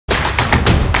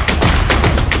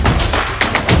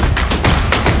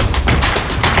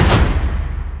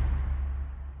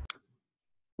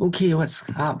Okay, what's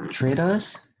up,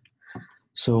 traders?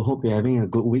 So hope you're having a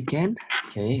good weekend.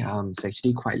 Okay, it's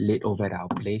actually quite late over at our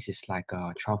place. It's like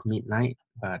 12 midnight,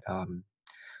 but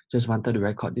just wanted to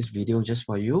record this video just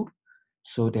for you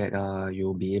so that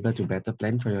you'll be able to better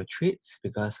plan for your trades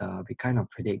because we kind of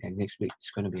predict that next week is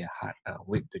going to be a hard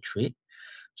week to trade.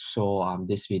 So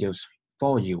this video is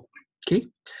for you. Okay,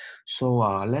 so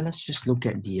let us just look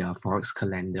at the Forex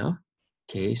calendar.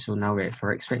 Okay, so now we're at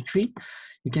Forex Factory.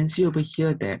 You can see over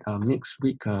here that next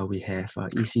week we have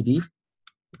ECB,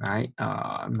 right?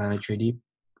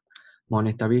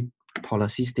 Monetary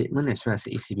policy statement as well as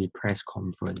the ECB press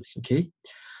conference. Okay,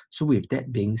 so with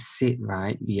that being said,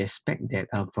 right, we expect that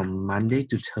from Monday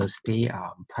to Thursday,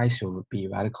 price will be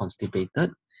rather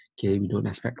constipated. Okay, we don't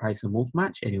expect price to move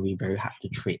much and it will be very hard to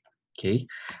trade. Okay,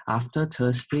 after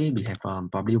Thursday, we have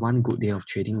probably one good day of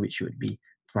trading, which would be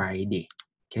Friday.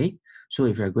 Okay, so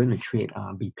if you're going to trade,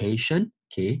 be patient.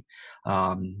 Okay,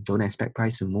 don't expect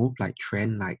price to move like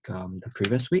trend like the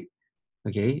previous week.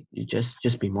 Okay, you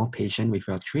just be more patient with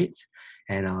your trades,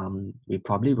 and we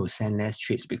probably will send less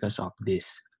trades because of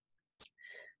this.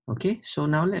 Okay, so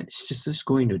now let's just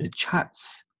go into the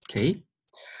charts. Okay,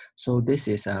 so this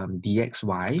is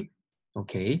DXY.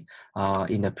 Okay,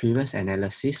 in the previous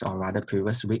analysis or rather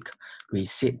previous week, we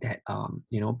said that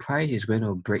price is going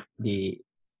to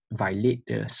violate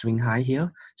the swing high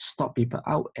here, stop people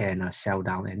out and sell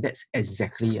down, and that's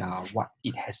exactly what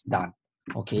it has done.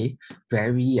 Okay,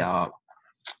 very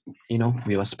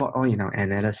we were spot on in our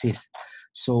analysis.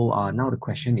 So now the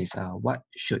question is what's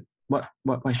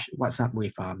up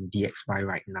with DXY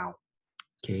right now?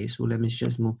 Okay, so let me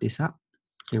just move this up.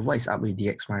 Okay, what is up with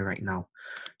DXY right now?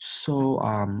 So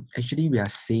actually we are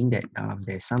seeing that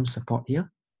there's some support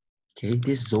here. Okay,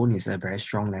 this zone is a very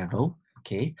strong level.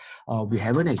 Okay, we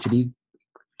haven't actually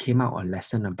came out a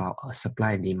lesson about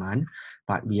supply and demand,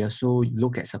 but we also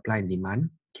look at supply and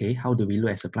demand. Okay, how do we look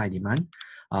at supply and demand?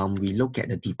 We look at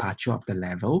the departure of the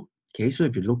level. Okay, so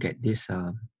if you look at this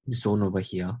zone over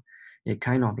here, it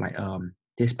kind of like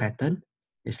this pattern.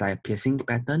 It's like a piercing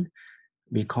pattern.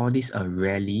 We call this a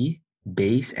rally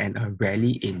base and a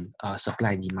rally in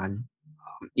supply and demand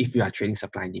if you are trading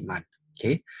supply and demand.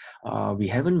 Okay, we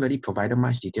haven't really provided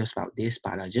much details about this,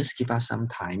 but just give us some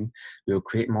time. We'll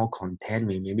create more content.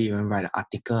 We maybe even write an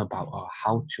article about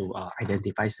how to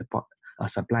identify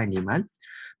supply and demand.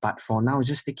 But for now,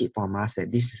 just take it from us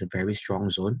that this is a very strong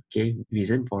zone. Okay,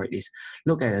 reason for it is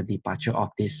look at the departure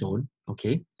of this zone.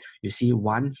 Okay, you see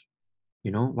one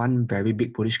very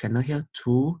big bullish candle here,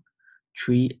 2,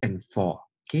 3, and 4.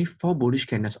 Okay, 4 bullish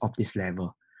candles of this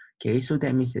level. Okay, so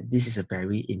that means that this is a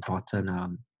very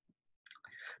important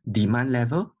demand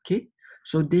level. Okay,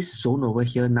 so this zone over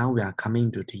here, now we are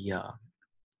coming to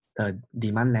the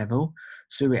demand level,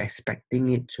 so we're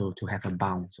expecting it to have a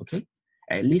bounce. Okay,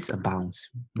 at least a bounce.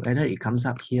 Whether it comes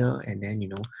up here and then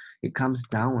it comes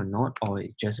down or not, or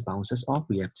it just bounces off,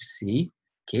 we have to see.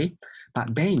 Okay,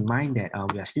 but bear in mind that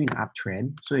we are still in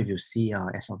uptrend. So if you see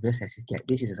as obvious as it gets,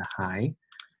 this is a high,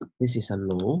 this is a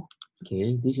low.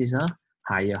 Okay, this is a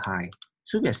higher high.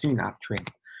 So we are still in uptrend.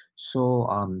 So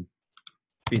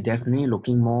we're definitely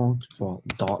looking more for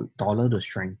dollar to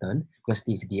strengthen because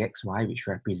this is DXY, which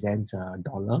represents a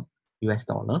dollar, US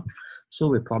dollar. So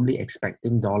we're probably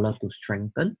expecting dollar to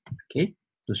strengthen, okay,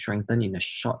 to strengthen in the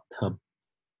short term.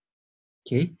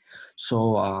 Okay,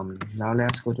 so now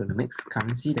let's go to the next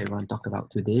currency that we want to talk about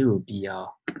today will be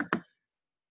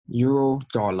euro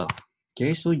dollar.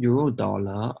 Okay, so euro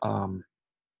dollar,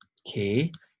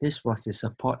 okay, this was the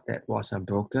support that was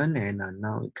broken and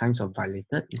now it kind of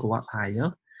violated, go up higher.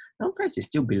 Now price is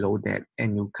still below that,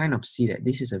 and you kind of see that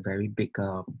this is a very big,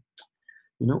 a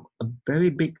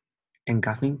very big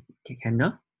engulfing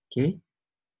candle. Okay,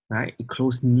 right? It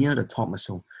closed near the top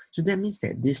also, so that means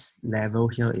that this level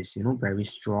here is very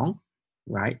strong,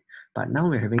 right? But now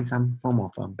we're having some form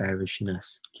of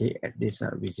bearishness. Okay, at this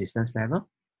resistance level.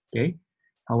 Okay,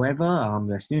 however,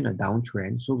 we're still in a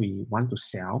downtrend, so we want to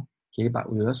sell. Okay,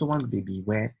 but we also want to be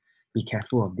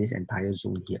careful of this entire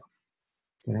zone here.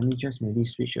 Okay, let me just maybe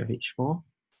switch to H4.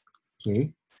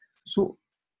 Okay, so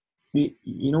we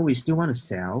still want to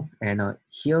sell, and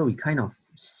here we kind of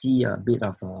see a bit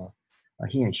of a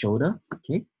head and shoulder.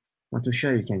 Okay, not too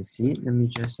sure you can see it. Let me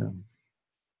just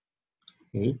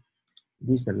okay,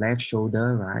 this is the left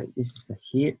shoulder, right? This is the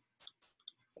head,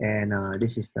 and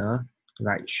this is the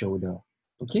right shoulder.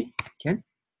 Okay, can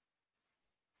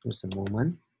just a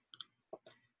moment.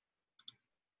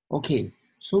 Okay,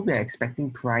 so we are expecting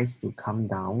price to come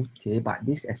down. Okay, but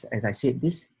this, as I said,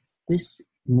 this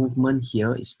movement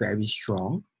here is very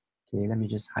strong. Okay, let me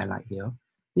just highlight here.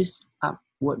 This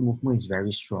upward movement is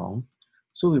very strong,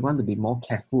 So we want to be more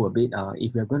careful a bit.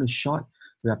 If we're going to short,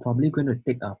 we are probably going to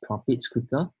take profits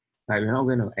quicker. Right? We're not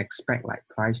going to expect like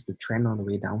price to trend on the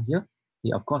way down here.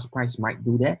 Yeah, of course, price might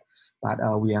do that, but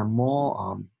we are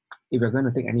more, if we're going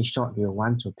to take any short, we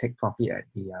want to take profit at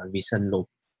the recent low.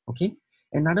 Okay.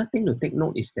 Another thing to take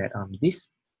note is that this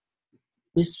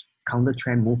counter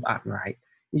trend move up, right,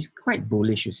 is quite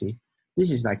bullish, you see.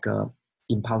 This is like a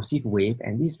impulsive wave,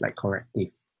 and this is like corrective.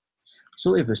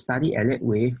 So if you study Elliott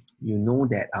wave, you know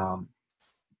that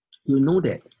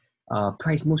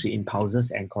price moves with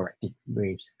impulses and corrective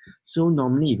waves. So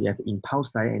normally if you have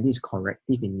impulse like and this is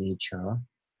corrective in nature,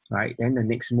 right, then the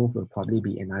next move will probably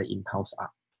be another impulse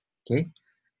up. Okay.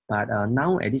 But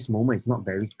now at this moment, it's not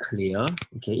very clear.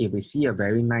 Okay, if we see a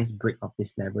very nice break of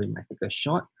this level, it might take a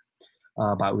short.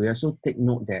 But we also take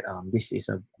note that this is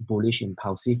a bullish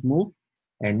impulsive move,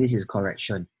 and this is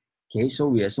correction. Okay, so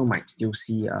we also might still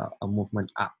see a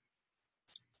movement up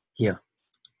here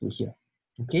to here.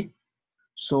 Okay,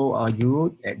 so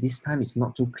Euro at this time is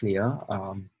not too clear.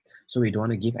 So we don't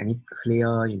want to give any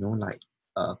clear,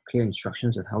 clear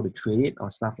instructions on how to trade it or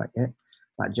stuff like that.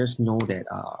 But just know that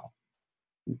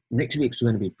next week is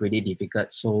going to be pretty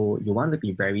difficult. So you want to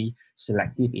be very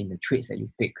selective in the trades that you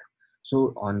take.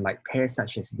 So on like pairs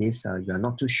such as this, you're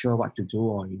not too sure what to do,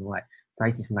 or like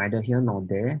price is neither here nor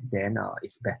there, then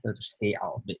it's better to stay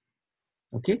out of it.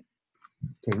 Okay.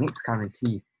 Okay. Next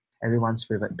currency, everyone's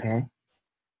favorite pair.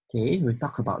 Okay, we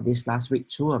talked about this last week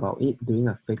too, about it doing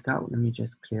a fake out. Let me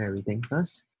just clear everything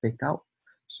first. Fake out.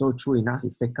 So true enough,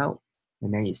 it fake out,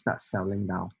 and then it starts selling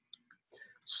down.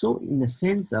 So in a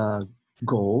sense,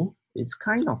 gold, it's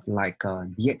kind of like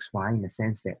DXY in the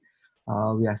sense that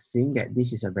we are seeing that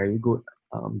this is a very good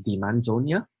demand zone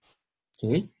here.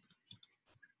 Okay,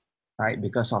 right,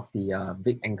 because of the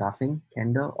big engulfing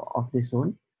candle of this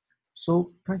zone.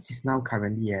 So price is now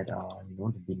currently at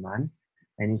the demand,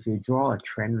 and if you draw a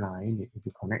trend line, if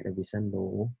you connect the recent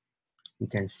low, you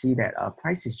can see that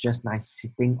price is just nice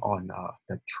sitting on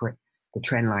the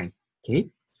trend line. Okay.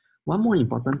 One more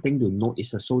important thing to note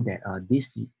is also that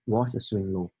this was a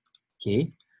swing low. Okay.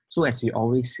 So as we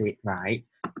always say, right,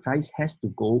 price has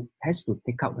to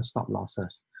take out the stop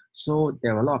losses. So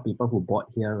there are a lot of people who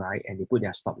bought here, right, and they put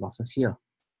their stop losses here,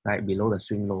 right, below the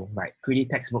swing low, right? Pretty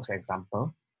textbook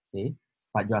example. Okay.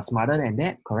 But you are smarter than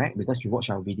that, correct? Because you watch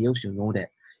our videos, you know that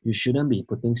you shouldn't be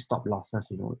putting stop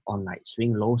losses, on like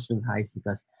swing low, swing highs,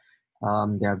 because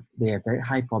they have very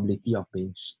high probability of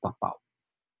being stop out.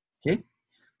 Okay,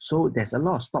 so there's a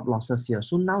lot of stop losses here.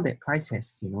 So now that price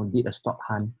has did a stop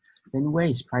hunt, then where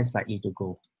is price likely to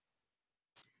go?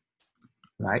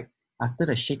 Right after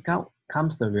the shakeout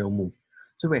comes the real move.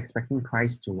 So we're expecting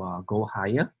price to go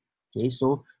higher. Okay,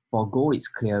 so for gold it's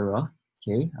clearer.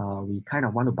 Okay, we kind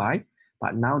of want to buy,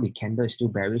 but now the candle is still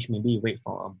bearish. Maybe you wait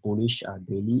for a bullish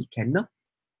daily candle.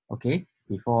 Okay,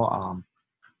 before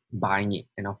buying it.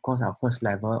 And of course, our first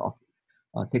level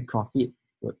of take profit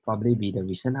would probably be the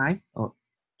recent high.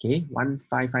 Okay,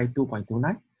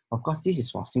 1552.29. Of course, this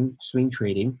is for swing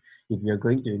trading. If you're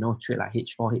going to trade like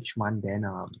H4, H1, then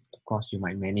of course you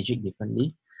might manage it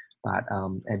differently. But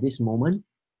at this moment,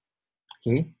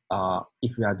 okay,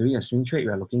 if you are doing a swing trade,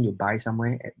 you are looking to buy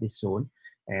somewhere at this zone,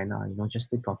 and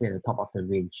just take profit at the top of the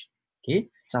range. Okay,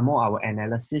 some more our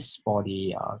analysis for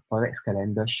the forex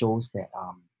calendar shows that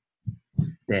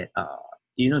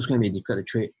it's going to be difficult to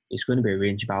trade. It's going to be a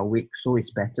range bar week, so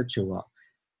it's better to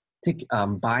take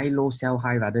buy low, sell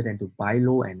high rather than to buy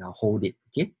low and hold it.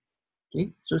 Okay.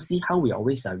 So see how we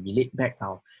always relate back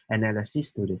our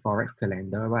analysis to the forex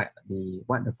calendar, right?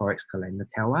 What the forex calendar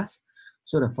tell us.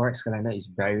 So the forex calendar is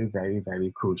very, very,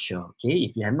 very crucial. Okay,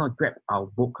 if you have not grabbed our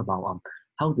book about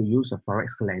how to use a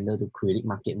forex calendar to predict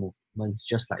market movements,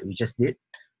 just like we just did,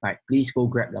 right? Please go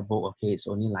grab the book. Okay, it's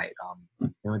only like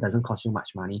it doesn't cost you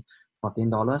much money,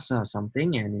 $14 or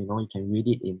something, and you can read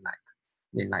it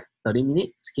in like 30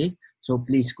 minutes. Okay, so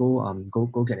please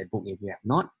go get a book if you have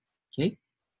not. Okay,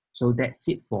 so that's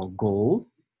it for gold.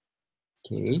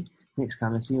 Okay, next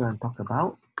currency we want to talk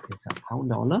about is a pound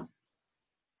dollar.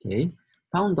 Okay,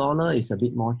 pound dollar is a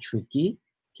bit more tricky.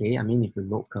 Okay, I mean if you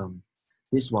look,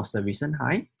 this was the recent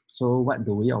high. So what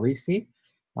do we always say?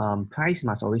 Price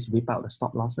must always whip out the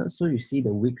stop losses. So you see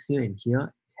the wicks here and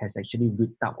here has actually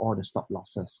whipped out all the stop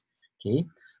losses. Okay,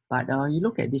 but you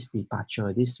look at this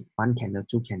departure, this one candle,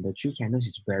 two candle, three candles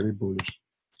is very bullish.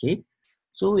 Okay,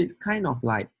 so it's kind of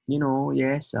like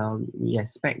yes, we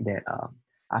expect that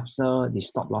after the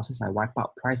stop losses are wiped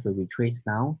out, price will retrace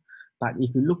down. But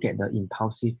if you look at the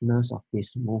impulsiveness of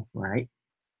this move, right?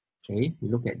 Okay, you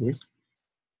look at this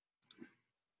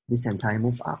entire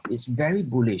move up, it's very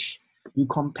bullish. You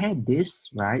compare this,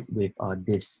 right, with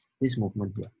this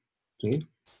movement here, okay?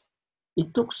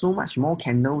 It took so much more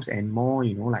candles and more,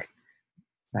 you know, like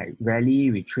rally,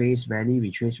 retrace, rally,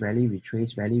 retrace, rally,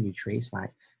 retrace, rally, retrace,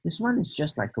 right? This one is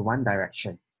just like a one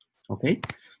direction, okay?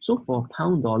 So for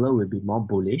pound dollar will be more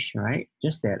bullish, right?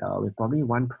 Just that we probably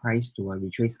want price to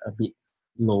retrace a bit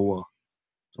lower,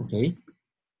 okay?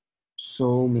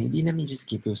 So maybe let me just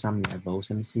give you some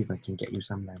levels. Let me see if I can get you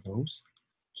some levels,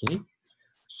 okay?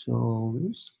 So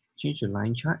let's change the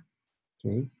line chart,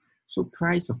 okay? So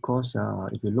price, of course,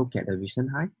 if you look at the recent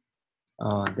high,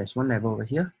 there's one level over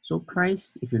here. So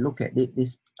price, if you look at it,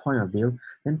 this point of view,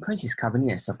 then price is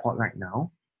covering at support right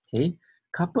now, okay?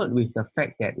 Coupled with the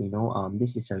fact that, you know,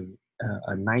 this is a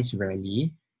nice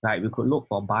rally, right? We could look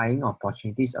for buying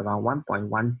opportunities around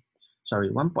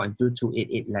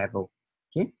 1.2288 level,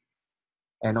 okay?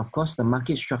 And of course, the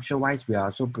market structure-wise, we are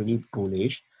also pretty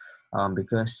bullish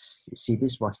because you see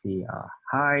this was the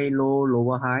high, low,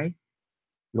 lower high,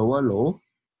 lower low,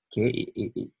 okay?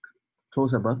 It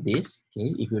close above this,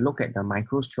 okay? If you look at the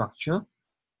microstructure,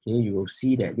 okay, you will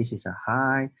see that this is a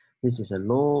high, this is a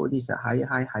low, this is a higher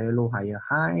high, higher low, higher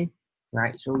high,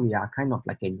 right? So we are kind of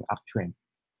like an uptrend,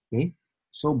 okay?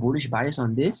 So bullish bias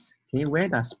on this, okay? Where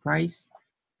does price,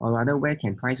 or rather where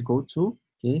can price go to?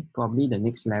 Okay, probably the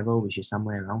next level, which is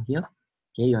somewhere around here.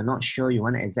 Okay, you're not sure you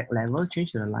want an exact level,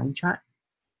 change to the line chart.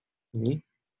 Okay,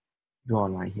 draw a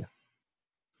line here.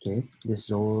 Okay, this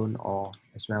zone or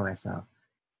as well as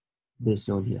this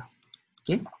zone here.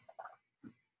 Okay,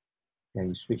 then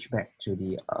you switch back to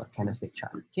the candlestick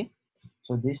chart. Okay,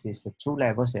 so this is the two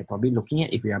levels that you're probably looking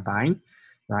at if you are buying,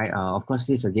 right? Of course,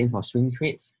 this again for swing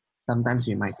trades. Sometimes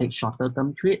you might take shorter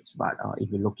term trades, but if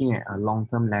you're looking at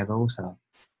long-term levels,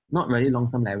 not really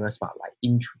long-term levels, but like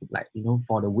you know,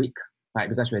 for the week, right?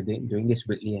 Because we're doing this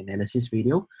weekly analysis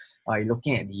video. You're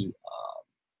looking at the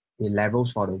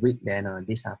levels for the week, then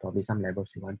these are probably some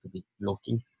levels you want to be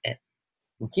looking at.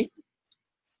 Okay.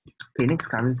 Okay, next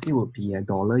currency will be a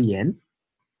dollar yen.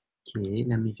 Okay,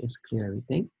 let me just clear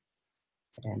everything.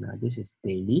 And this is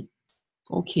daily.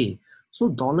 Okay, so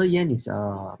dollar yen is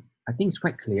I think it's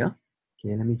quite clear.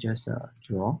 Okay, let me just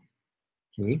draw.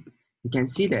 Okay, you can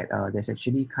see that there's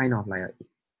actually kind of like a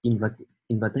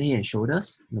inverted head and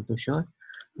shoulders. Not too sure.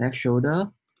 Left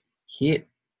shoulder, head,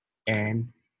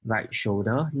 and right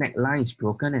shoulder. Neckline is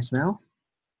broken as well.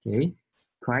 Okay,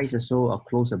 price also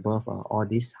close above all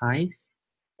these highs,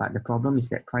 but the problem is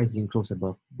that price didn't close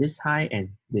above this high and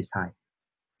this high.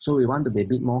 So we want to be a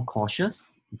bit more cautious.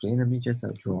 Okay, let me just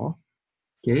draw.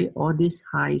 Okay, all these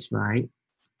highs, right,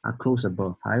 are close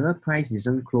above. However, price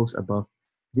isn't close above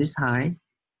this high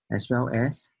as well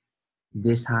as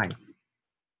this high.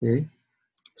 Okay,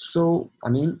 so I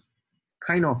mean,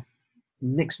 kind of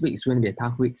next week is going to be a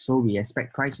tough week, so we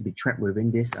expect price to be trapped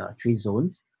within these three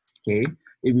zones. Okay,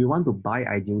 if we want to buy,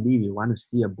 ideally we want to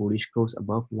see a bullish close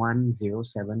above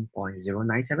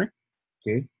 107.097.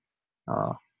 Okay,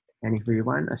 and if we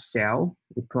want a sell,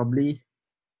 we probably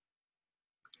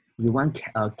want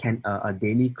a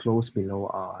daily close below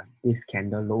this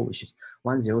candle low, which is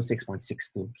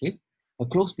 106.62. Okay, a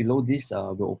close below this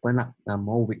will open up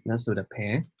more weakness to the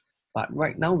pair. But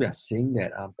right now we are seeing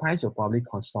that price will probably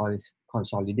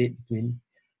consolidate between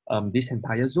this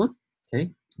entire zone. Okay,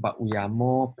 but we are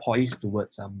more poised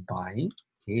towards buying.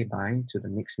 Okay, buying to the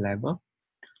next level,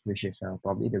 which is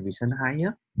probably the recent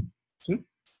higher. Okay,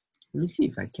 let me see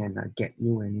if I can get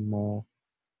you any more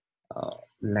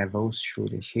levels through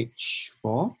the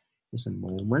H4. Just a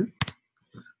moment.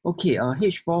 Okay,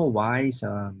 H4 wise,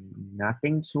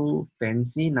 nothing too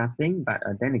fancy, nothing. But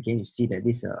then again, you see that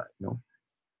this,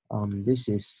 this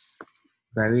is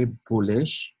very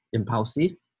bullish,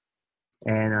 impulsive,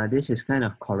 and this is kind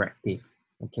of corrective.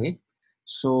 Okay,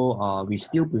 so we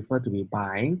still prefer to be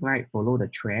buying, right? Follow the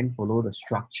trend, follow the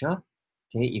structure.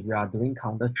 Okay, if you are doing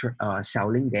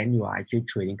selling, then you are actually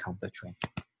trading counter trend.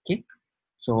 Okay.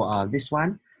 So this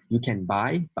one you can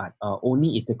buy, but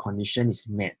only if the condition is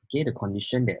met. Okay, the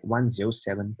condition that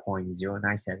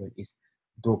 107.097 is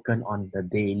broken on the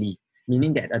daily,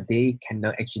 meaning that a day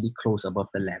candle actually close above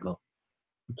the level.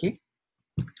 Okay.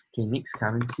 Okay, next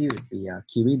currency would be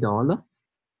Kiwi dollar.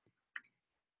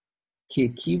 Okay,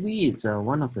 Kiwi is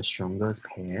one of the strongest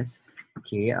pairs.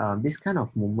 Okay, this kind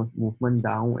of movement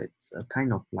down, it's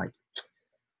kind of like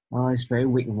it's very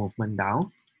weak movement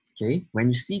down. Okay, when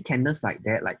you see candles like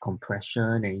that, like compression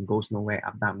and it goes nowhere,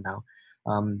 up, down, down,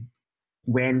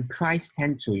 when price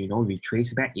tend to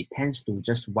retrace back, it tends to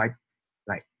just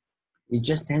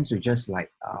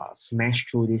smash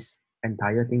through this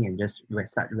entire thing and just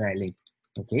start rallying.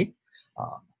 Okay,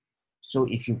 So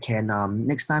if you can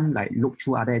next time like look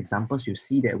through other examples, you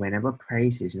see that whenever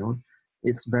price is,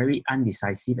 it's very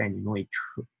undecisive and it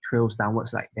trails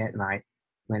downwards like that, right?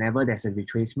 Whenever there's a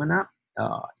retracement up,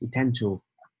 the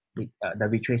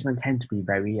retracement tend to be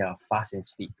very fast and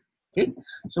steep. Okay,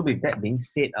 so with that being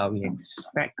said, we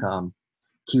expect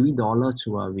Kiwi dollar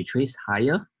to retrace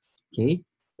higher. Okay,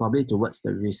 probably towards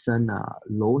the recent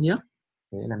low here.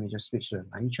 Okay, let me just switch to the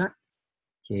line chart.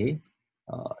 Okay,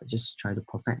 just try to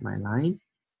perfect my line.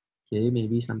 Okay,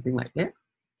 maybe something like that.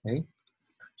 Okay,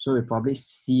 so we probably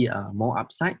see more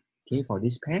upside. Okay, for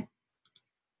this pair.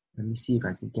 Let me see if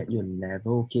I can get you a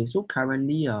level. Okay, so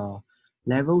currently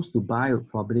levels to buy would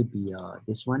probably be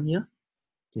this one here.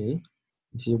 Okay,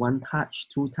 you see one touch,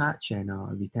 two touch, and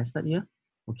retested here.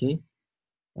 Okay,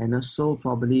 and also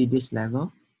probably this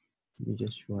level. Let me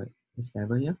just show it. This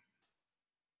level here.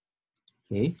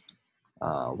 Okay,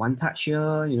 one touch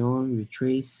here.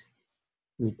 Retrace,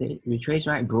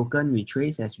 right? Broken,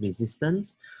 retrace as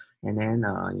resistance, and then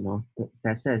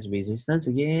tested as resistance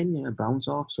again. Bounce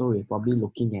off. So we're probably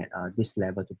looking at this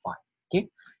level to buy. Okay,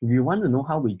 if you want to know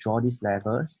how we draw these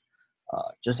levels,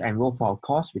 just enroll for our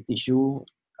course. We teach you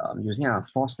using a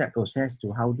 4-step process to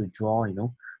how to draw,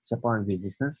 support and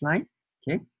resistance line.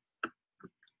 Okay.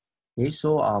 Okay,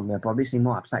 so we're probably seeing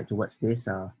more upside towards this,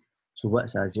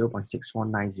 towards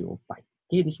 0.64905.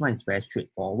 Okay, this one is very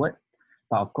straightforward,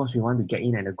 but of course we want to get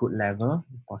in at a good level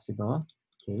if possible.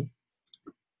 Okay,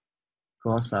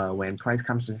 because when price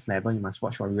comes to this level, you must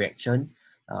watch your reaction.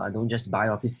 Don't just buy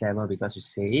off this level because you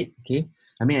say it. Okay,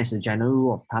 I mean, as a general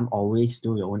rule of thumb, always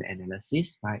do your own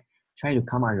analysis, right? Try to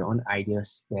come up with your own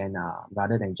ideas, then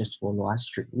rather than just follow us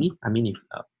strictly. I mean, if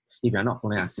you're not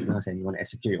following our signals and you want to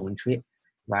execute your own trade,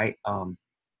 right? Come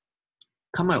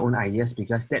up with your own ideas,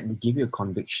 because that will give you a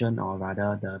conviction, or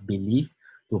rather the belief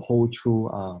to hold through,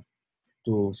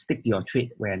 to stick to your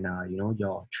trade when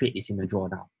your trade is in the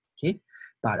drawdown. Okay,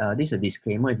 but this is a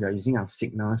disclaimer: if you're using our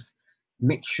signals,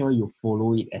 make sure you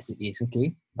follow it as it is.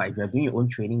 Okay, but if you're doing your own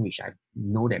trading, which I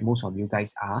know that most of you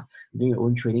guys are doing your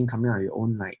own trading, coming out with your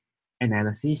own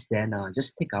analysis, then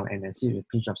just take our analysis with a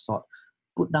pinch of salt.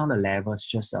 Put down the levels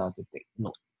just to take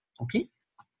note. Okay.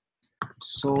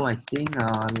 So I think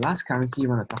last currency I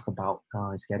want to talk about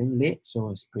is getting late, so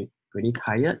it's pretty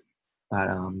tired.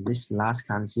 But this last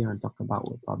currency I want to talk about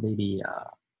will probably be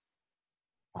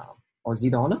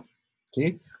Aussie dollar.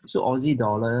 Okay, so Aussie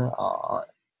dollar,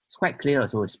 it's quite clear,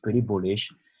 so it's pretty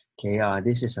bullish. Okay,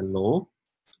 this is a low.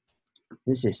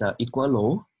 This is a equal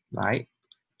low, right?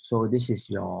 So this is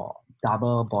your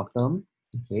double bottom.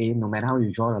 Okay, no matter how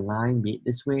you draw the line, be it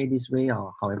this way,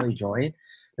 or however you draw it,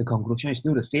 the conclusion is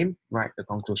still the same, right? The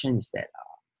conclusion is that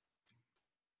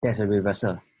there's a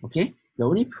reversal. Okay, the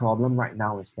only problem right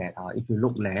now is that if you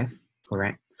look left,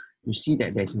 correct, you see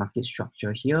that there's market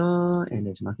structure here and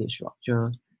there's market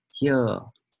structure here,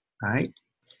 right?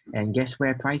 And guess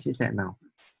where price is at now?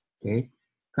 Okay,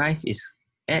 price is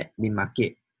at the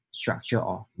market structure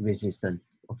of resistance.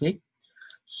 Okay,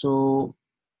 so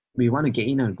we want to get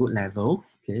in a good level,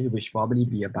 okay, which probably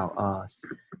be about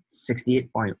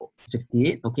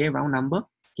 68.68, okay, round number,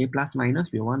 okay, plus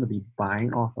minus. We want to be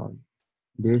buying off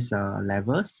these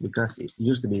levels because it's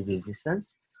used to be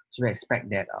resistance. So we expect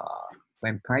that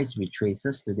when price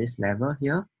retraces to this level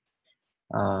here,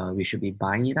 we should be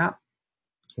buying it up.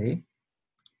 Okay,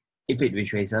 if it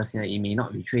retraces, it may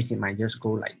not retrace, it might just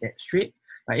go like that straight.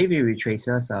 But if it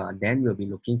retraces, then we'll be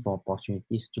looking for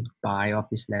opportunities to buy off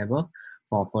this level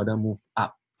for further move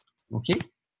up. Okay.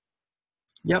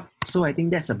 Yep. So I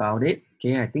think that's about it.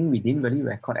 Okay. I think we didn't really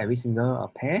record every single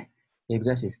pair, okay,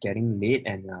 because it's getting late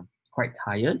and quite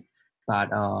tired.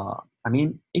 But I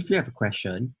mean, if you have a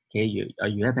question, okay,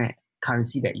 you have a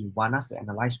currency that you want us to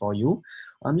analyze for you,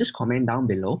 just comment down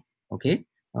below. Okay.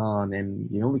 And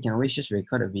we can always just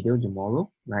record a video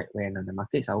tomorrow, right, when the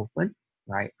markets are open,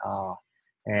 right?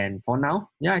 And for now,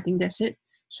 yeah, I think that's it.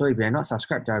 So if you're not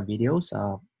subscribed to our videos,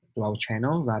 to our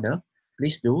channel rather,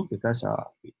 please do, because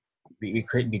we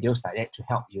create videos like that to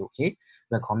help you. Okay,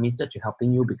 we're committed to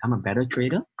helping you become a better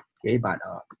trader. Okay, but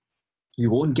you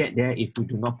won't get there if you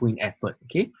do not put in effort.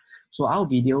 Okay, so our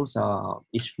videos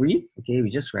is free. Okay, we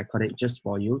just record it just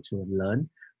for you to learn,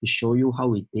 to show you how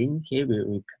we think. Okay,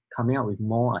 we're coming out with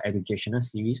more educational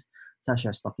series, such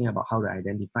as talking about how to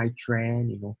identify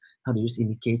trend, how to use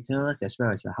indicators, as well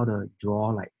as how to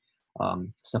draw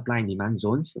supply and demand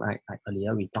zones. Right, like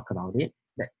earlier we talked about it.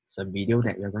 That's a video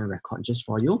that we're going to record just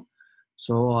for you.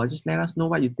 So just let us know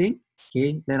what you think.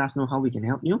 Okay, let us know how we can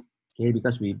help you. Okay,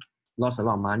 because we lost a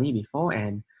lot of money before,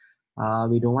 and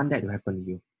we don't want that to happen to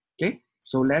you. Okay,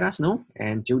 so let us know,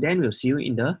 and till then we'll see you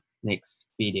in the next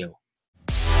video.